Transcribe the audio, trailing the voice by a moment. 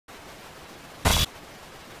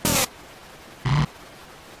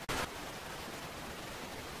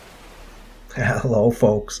Hello,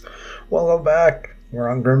 folks. Welcome back. We're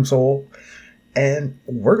on Grim Soul, and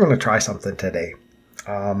we're going to try something today.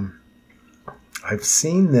 Um, I've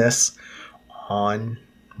seen this on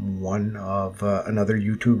one of another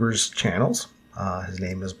YouTuber's channels. His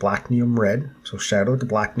name is Blacknium Red, so shout out to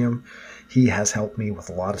Blacknium. He has helped me with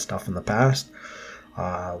a lot of stuff in the past,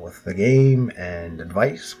 with the game and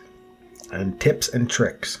advice and tips and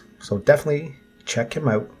tricks. So definitely check him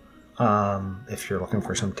out if you're looking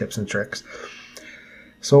for some tips and tricks.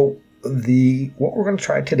 So what we're going to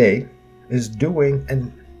try today is doing,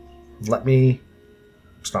 and let me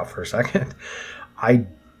stop for a second. I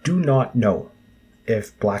do not know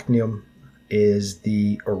if Blacknium is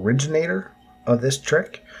the originator of this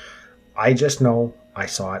trick. I just know I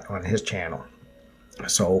saw it on his channel.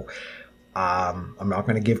 So I'm not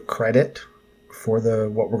going to give credit for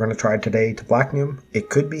what we're going to try today to Blacknium. It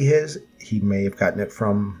could be his. He may have gotten it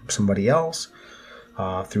from somebody else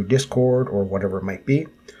through Discord or whatever it might be.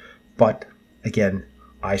 But again,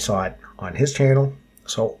 I saw it on his channel,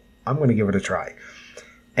 so I'm going to give it a try.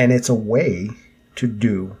 And it's a way to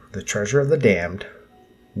do the Treasure of the Damned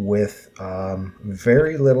with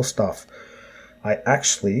very little stuff. I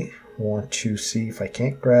actually want to see if I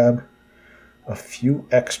can't grab a few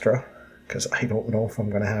extra, because I don't know if I'm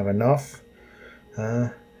going to have enough.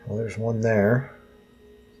 Well, there's one there.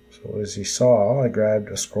 So as you saw, I grabbed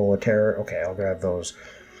a Scroll of Terror. Okay, I'll grab those.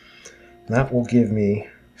 And that will give me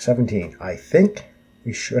 17. I think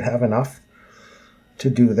we should have enough to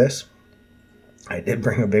do this. I did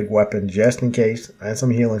bring a big weapon just in case, and some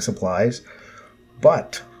healing supplies.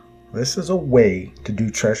 But this is a way to do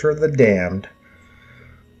Treasure of the Damned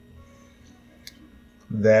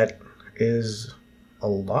that is a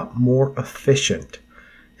lot more efficient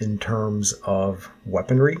in terms of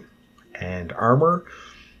weaponry and armor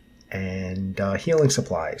and healing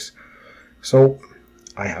supplies. So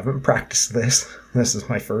I haven't practiced this. This is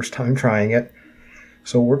my first time trying it.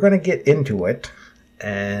 So we're going to get into it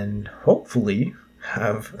and hopefully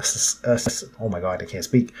have oh my god, I can't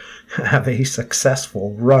speak. Have a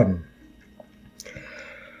successful run.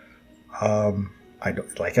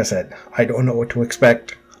 Like I said, I don't know what to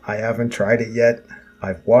expect. I haven't tried it yet.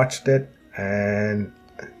 I've watched it and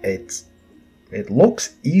it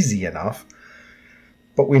looks easy enough,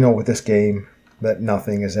 but we know with this game that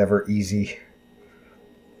nothing is ever easy.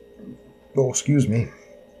 Oh, excuse me.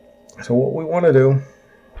 So what we want to do,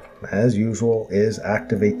 as usual, is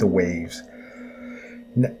activate the waves.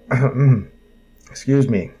 Excuse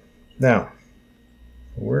me. Now,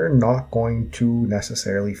 we're not going to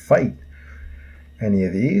necessarily fight any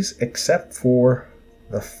of these except for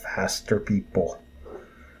the faster people.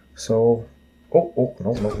 So, no.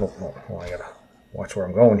 Oh, I gotta watch where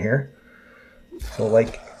I'm going here. So,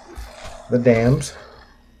 like the dams,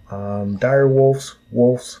 dire wolves,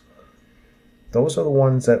 those are the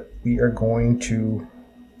ones that we are going to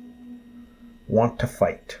want to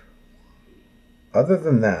fight. Other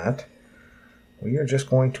than that, we are just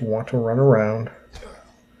going to want to run around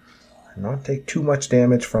and not take too much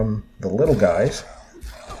damage from the little guys.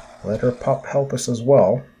 Let her pup help us as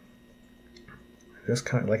well. Just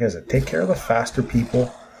kind of, like I said, take care of the faster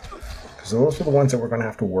people, because those are the ones that we're going to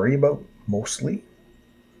have to worry about mostly.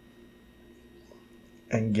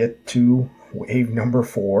 And get to wave number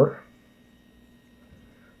 4.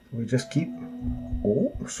 We just keep...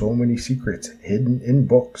 Oh, so many secrets hidden in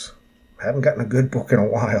books. I haven't gotten a good book in a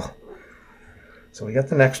while. So we got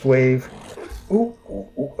the next wave. Ooh,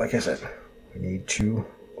 like I said, we need to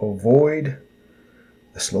avoid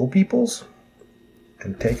the slow peoples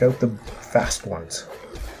and take out the fast ones.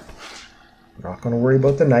 We're not going to worry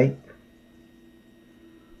about the night.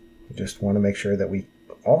 We just want to make sure that we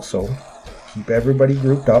also keep everybody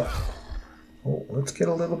grouped up. Oh, let's get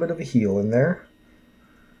a little bit of a heal in there.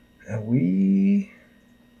 And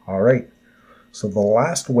alright, so the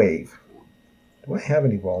last wave, do I have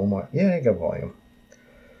any volume on? Yeah, I got volume.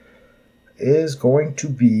 Is going to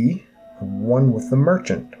be one with the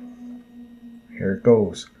merchant. Here it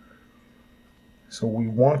goes. So we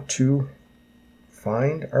want to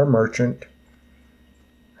find our merchant,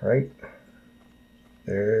 right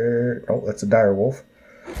there. Oh, that's a dire wolf.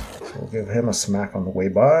 So we'll give him a smack on the way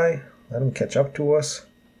by. Let him catch up to us.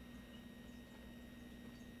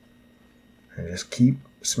 And just keep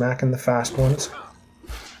smacking the fast ones.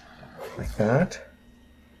 Like that.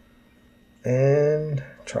 And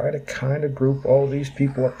try to kind of group all these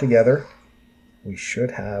people up together. We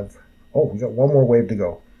should have... Oh, we got one more wave to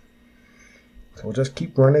go. So we'll just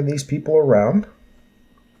keep running these people around.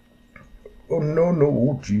 Oh, no.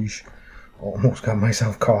 Oh, geez. Almost got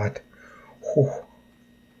myself caught. Whew.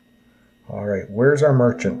 All right, where's our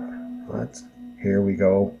merchant? Here we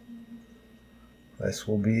go. This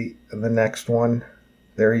will be the next one.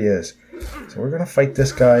 There he is. So we're going to fight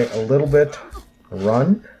this guy a little bit.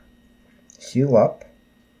 Run. Heal up.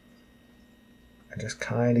 And just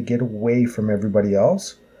kind of get away from everybody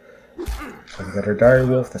else. So we got our dire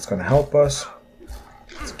wolf that's going to help us.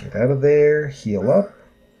 Let's get out of there. Heal up.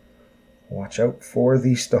 Watch out for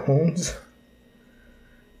these stones.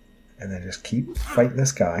 And then just keep fighting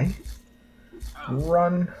this guy.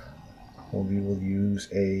 Run. We will use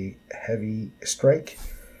a heavy strike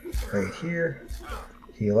right here.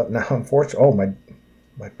 Heal up. Now, unfortunately, oh,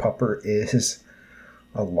 my pupper is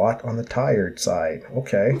a lot on the tired side.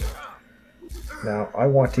 Okay. Now, I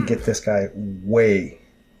want to get this guy way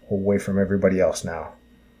away from everybody else now.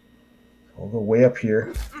 I'll go way up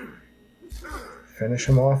here. Finish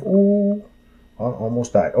him off. Ooh.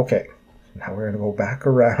 Almost died. Okay. Now we're going to go back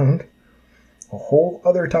around a whole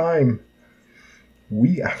other time.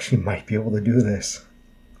 We actually might be able to do this.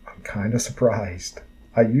 I'm kind of surprised.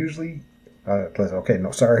 I usually... okay,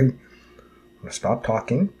 no, sorry. I'm going to stop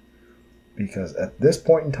talking. Because at this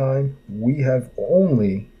point in time, we have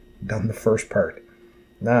only done the first part.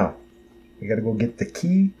 Now, we got to go get the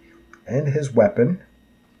key and his weapon.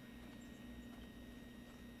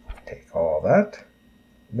 Take all that.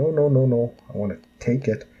 No. I want to take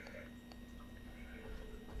it.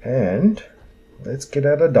 And let's get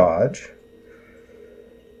out of dodge.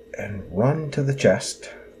 And run to the chest.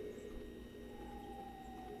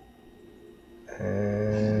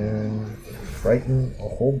 And frighten a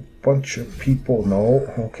whole bunch of people. No,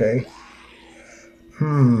 okay.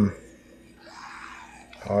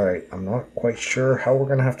 Alright, I'm not quite sure how we're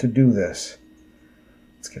going to have to do this.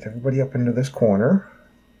 Let's get everybody up into this corner.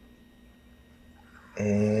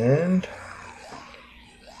 And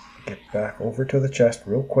get back over to the chest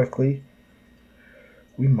real quickly.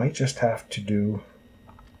 We might just have to do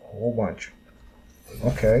a whole bunch.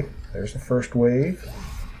 Okay, there's the first wave.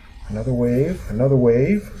 Another wave, another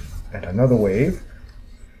wave, and another wave.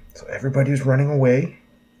 So everybody's running away.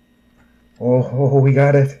 Oh, we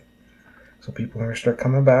got it. So people are going to start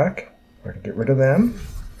coming back. We're going to get rid of them.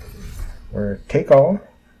 We're going to take all.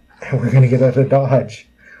 And we're going to get out of dodge.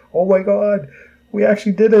 Oh my god. We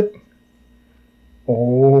actually did it.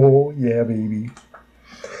 Oh, yeah, baby.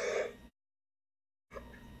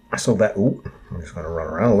 So that... Ooh, I'm just going to run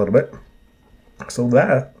around a little bit. So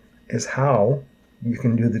that is how you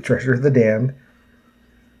can do the Treasure of the Damned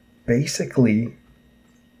basically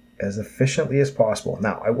as efficiently as possible.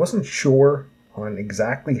 Now, I wasn't sure on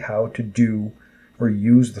exactly how to do or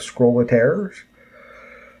use the Scroll of Terrors,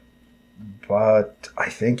 but I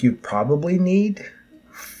think you probably need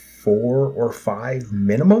 4 or 5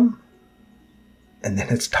 minimum, and then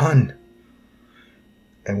it's done.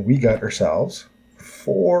 And we got ourselves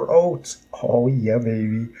 4 oats. Oh yeah,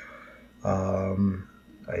 baby.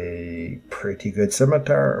 A pretty good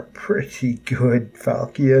scimitar, a pretty good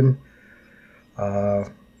falchion.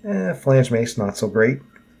 Flange mace, not so great.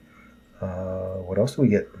 What else do we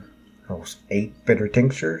get? Oh, 8 bitter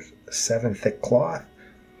tinctures, 7 thick cloth.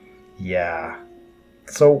 Yeah.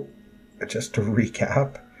 So, just to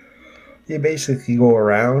recap, you basically go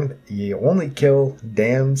around, you only kill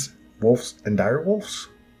dams, wolves, and dire wolves.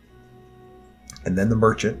 And then the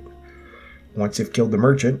merchant. Once you've killed the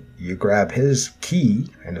merchant, you grab his key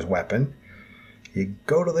and his weapon. You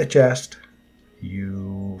go to the chest.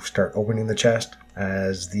 You start opening the chest.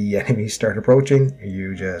 As the enemies start approaching,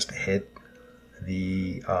 you just hit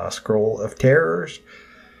the Scroll of Terrors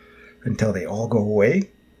until they all go away.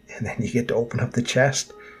 And then you get to open up the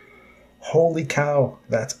chest. Holy cow,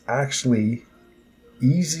 that's actually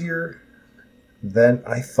easier than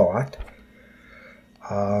I thought.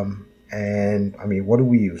 And I mean, what do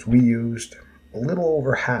we use? We used a little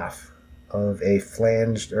over half of a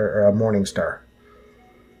flanged or a morning star.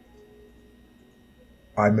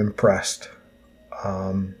 I'm impressed.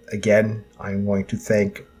 Again, I'm going to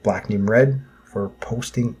thank Black Neem Red for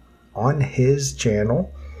posting on his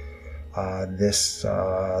channel this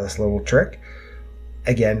little trick.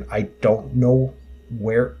 Again, I don't know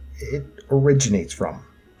where it originates from.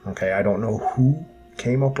 Okay, I don't know who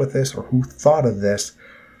came up with this or who thought of this,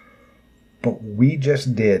 but we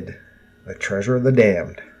just did the Treasure of the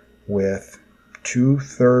Damned with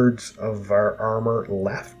 2/3 of our armor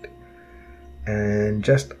left and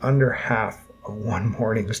just under half of 1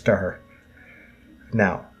 morning star.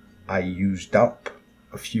 Now, I used up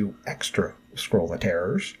a few extra Scroll of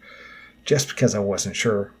Terrors just because I wasn't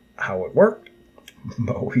sure how it worked,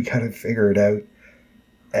 but we gotta figure it out.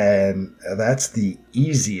 And that's the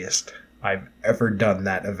easiest I've ever done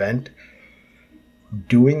that event.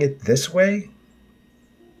 Doing it this way,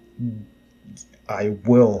 I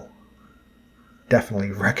will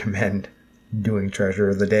definitely recommend doing Treasure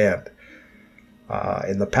of the Damned.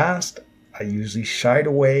 In the past, I usually shied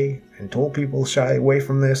away and told people to shy away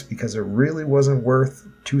from this because it really wasn't worth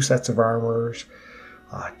 2 sets of armors,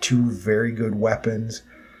 2 very good weapons.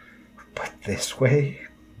 But this way,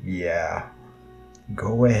 yeah,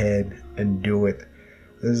 go ahead and do it.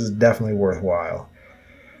 This is definitely worthwhile.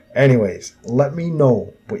 Anyways, let me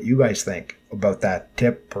know what you guys think about that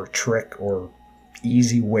tip or trick or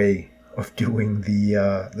easy way of doing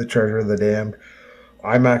the Treasure of the Damned.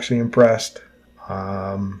 I'm actually impressed,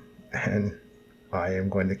 and I am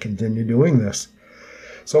going to continue doing this.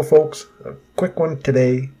 So, folks, a quick one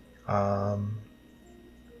today.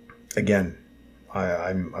 Again,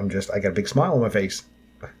 I got a big smile on my face.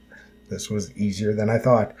 This was easier than I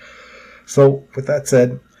thought. So, with that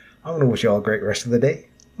said, I'm going to wish you all a great rest of the day,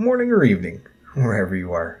 morning or evening, wherever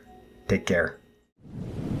you are. Take care.